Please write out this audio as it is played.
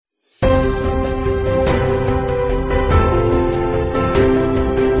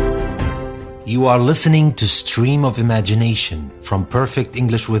You are listening to Stream of Imagination from Perfect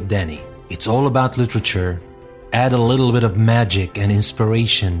English with Danny. It's all about literature. Add a little bit of magic and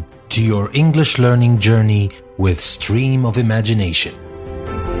inspiration to your English learning journey with Stream of Imagination.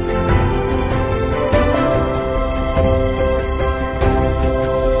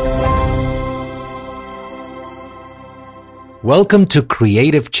 Welcome to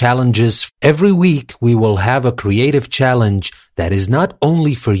Creative Challenges. Every week we will have a creative challenge that is not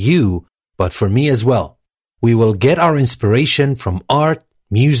only for you, but for me as well. We will get our inspiration from art,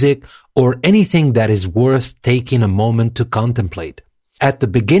 music, or anything that is worth taking a moment to contemplate. At the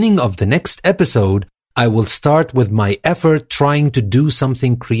beginning of the next episode, I will start with my effort trying to do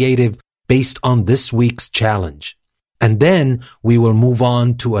something creative based on this week's challenge. And then we will move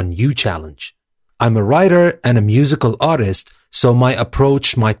on to a new challenge. I'm a writer and a musical artist, so my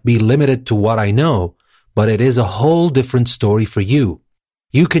approach might be limited to what I know, but it is a whole different story for you.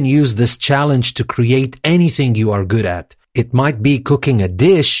 You can use this challenge to create anything you are good at. It might be cooking a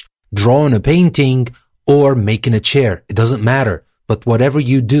dish, drawing a painting, or making a chair. It doesn't matter, but whatever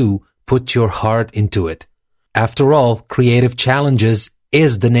you do, put your heart into it. After all, Creative Challenges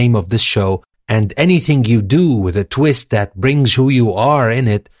is the name of this show, and anything you do with a twist that brings who you are in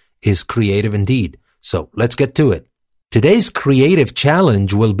it is creative indeed. So let's get to it. Today's creative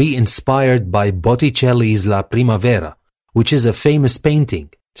challenge will be inspired by Botticelli's La Primavera, which is a famous painting.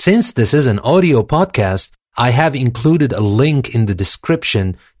 Since this is an audio podcast, I have included a link in the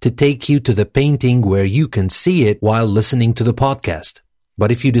description to take you to the painting where you can see it while listening to the podcast. But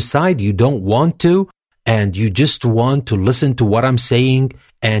if you decide you don't want to, and you just want to listen to what I'm saying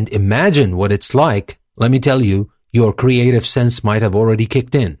and imagine what it's like, let me tell you, your creative sense might have already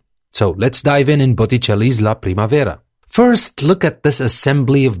kicked in. So let's dive in Botticelli's La Primavera. First, look at this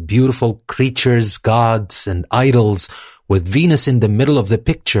assembly of beautiful creatures, gods, and idols, with Venus in the middle of the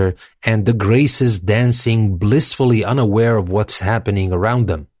picture and the Graces dancing blissfully unaware of what's happening around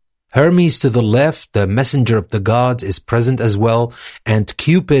them. Hermes to the left, the messenger of the gods, is present as well, and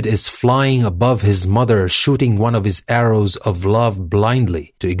Cupid is flying above his mother, shooting one of his arrows of love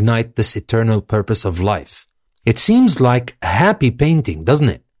blindly to ignite this eternal purpose of life. It seems like a happy painting, doesn't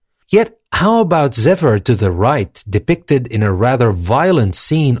it? Yet, how about Zephyr to the right, depicted in a rather violent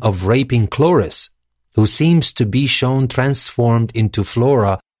scene of raping Chloris, who seems to be shown transformed into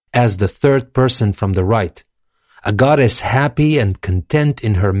Flora as the third person from the right, a goddess happy and content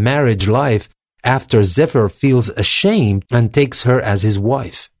in her marriage life after Zephyr feels ashamed and takes her as his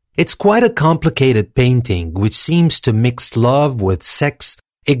wife. It's quite a complicated painting which seems to mix love with sex,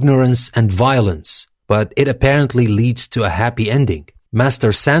 ignorance, and violence, but it apparently leads to a happy ending.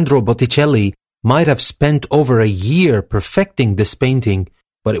 Master Sandro Botticelli might have spent over a year perfecting this painting,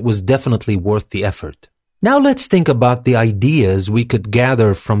 but it was definitely worth the effort. Now let's think about the ideas we could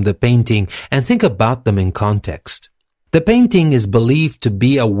gather from the painting and think about them in context. The painting is believed to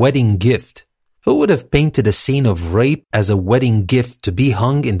be a wedding gift. Who would have painted a scene of rape as a wedding gift to be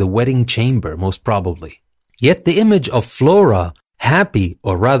hung in the wedding chamber, most probably? Yet the image of Flora, happy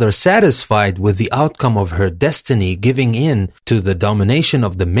or rather satisfied with the outcome of her destiny giving in to the domination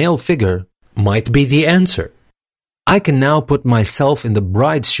of the male figure, might be the answer. I can now put myself in the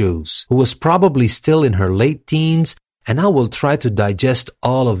bride's shoes, who was probably still in her late teens, and I will try to digest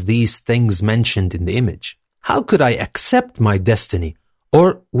all of these things mentioned in the image. How could I accept my destiny?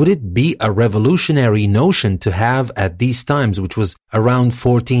 Or would it be a revolutionary notion to have at these times, which was around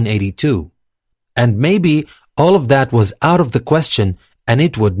 1482? And maybe all of that was out of the question, and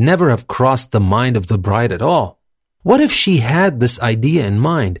it would never have crossed the mind of the bride at all. What if she had this idea in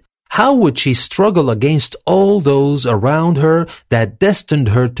mind? How would she struggle against all those around her that destined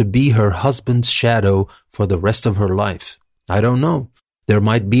her to be her husband's shadow for the rest of her life? I don't know. There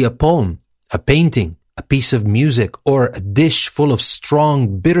might be a poem, a painting, a piece of music, or a dish full of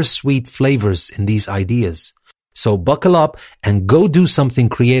strong, bittersweet flavors in these ideas. So buckle up and go do something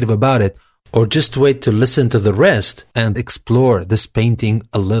creative about it, or just wait to listen to the rest and explore this painting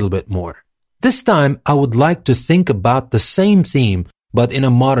a little bit more. This time, I would like to think about the same theme, but in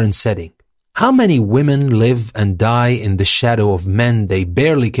a modern setting. How many women live and die in the shadow of men they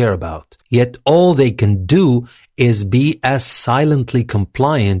barely care about, yet all they can do is be as silently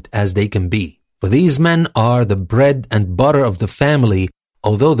compliant as they can be? For these men are the bread and butter of the family,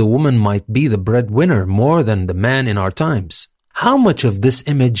 although the woman might be the breadwinner more than the man in our times. How much of this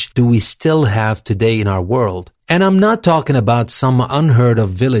image do we still have today in our world? And I'm not talking about some unheard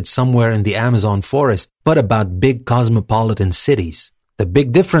of village somewhere in the Amazon forest, but about big cosmopolitan cities. The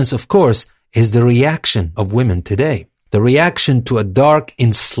big difference, of course, is the reaction of women today. The reaction to a dark,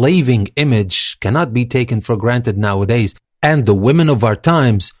 enslaving image cannot be taken for granted nowadays, and the women of our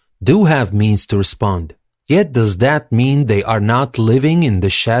times do have means to respond. Yet does that mean they are not living in the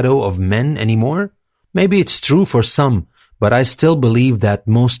shadow of men anymore? Maybe it's true for some, but I still believe that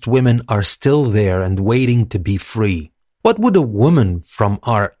most women are still there and waiting to be free. What would a woman from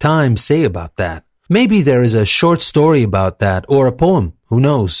our time say about that? Maybe there is a short story about that or a poem, who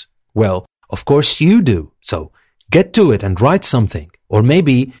knows? Well, of course you do, so get to it and write something. Or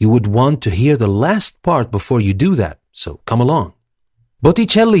maybe you would want to hear the last part before you do that, so come along.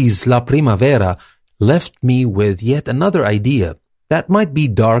 Botticelli's La Primavera left me with yet another idea that might be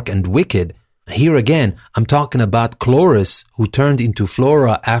dark and wicked. Here again, I'm talking about Chloris, who turned into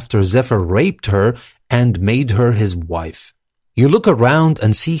Flora after Zephyr raped her and made her his wife. You look around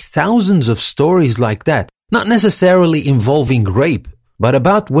and see thousands of stories like that, not necessarily involving rape, but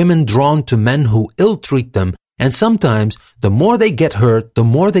about women drawn to men who ill-treat them, and sometimes the more they get hurt, the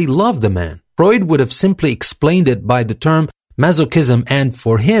more they love the man. Freud would have simply explained it by the term masochism, and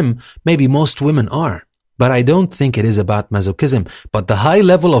for him, maybe most women are. But I don't think it is about masochism, but the high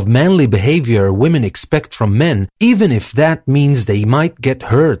level of manly behavior women expect from men, even if that means they might get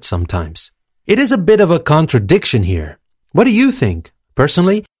hurt sometimes. It is a bit of a contradiction here. What do you think?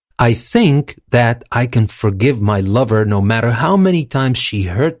 Personally, I think that I can forgive my lover no matter how many times she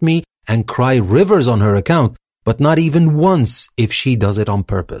hurt me and cry rivers on her account, but not even once if she does it on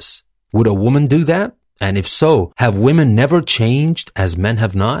purpose. Would a woman do that? And if so, have women never changed as men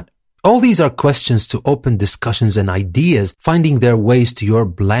have not? All these are questions to open discussions and ideas finding their ways to your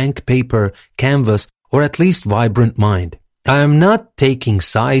blank paper, canvas, or at least vibrant mind. I am not taking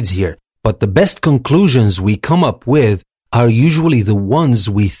sides here, but the best conclusions we come up with are usually the ones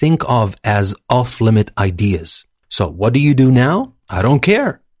we think of as off-limit ideas. So what do you do now? I don't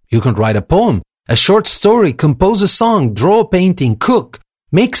care. You can write a poem, a short story, compose a song, draw a painting, cook,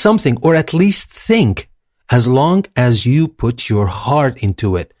 make something, or at least think, as long as you put your heart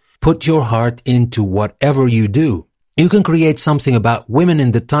into it. Put your heart into whatever you do. You can create something about women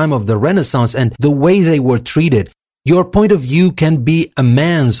in the time of the Renaissance and the way they were treated. Your point of view can be a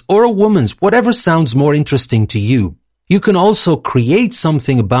man's or a woman's, whatever sounds more interesting to you. You can also create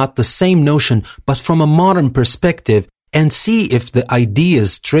something about the same notion, but from a modern perspective, and see if the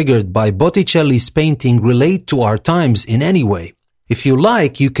ideas triggered by Botticelli's painting relate to our times in any way. If you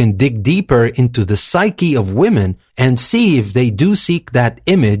like, you can dig deeper into the psyche of women and see if they do seek that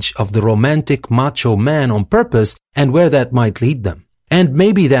image of the romantic macho man on purpose and where that might lead them. And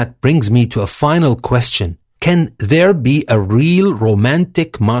maybe that brings me to a final question. Can there be a real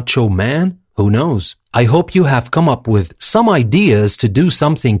romantic macho man? Who knows? I hope you have come up with some ideas to do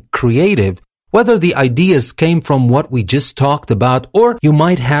something creative, whether the ideas came from what we just talked about, or you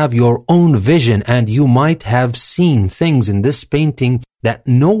might have your own vision and you might have seen things in this painting that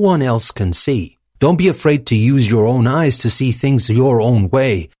no one else can see. Don't be afraid to use your own eyes to see things your own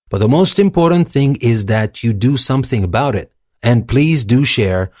way. But the most important thing is that you do something about it. And please do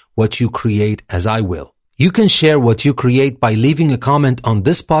share what you create, as I will. You can share what you create by leaving a comment on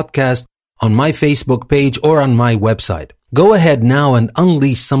this podcast, on my Facebook page, or on my website. Go ahead now and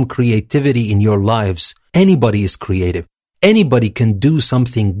unleash some creativity in your lives. Anybody is creative. Anybody can do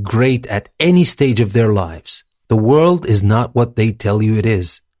something great at any stage of their lives. The world is not what they tell you it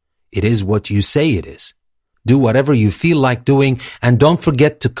is. It is what you say it is. Do whatever you feel like doing, and don't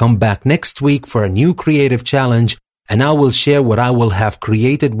forget to come back next week for a new creative challenge, and I will share what I will have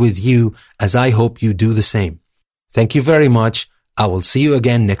created with you, as I hope you do the same. Thank you very much. I will see you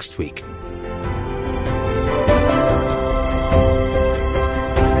again next week.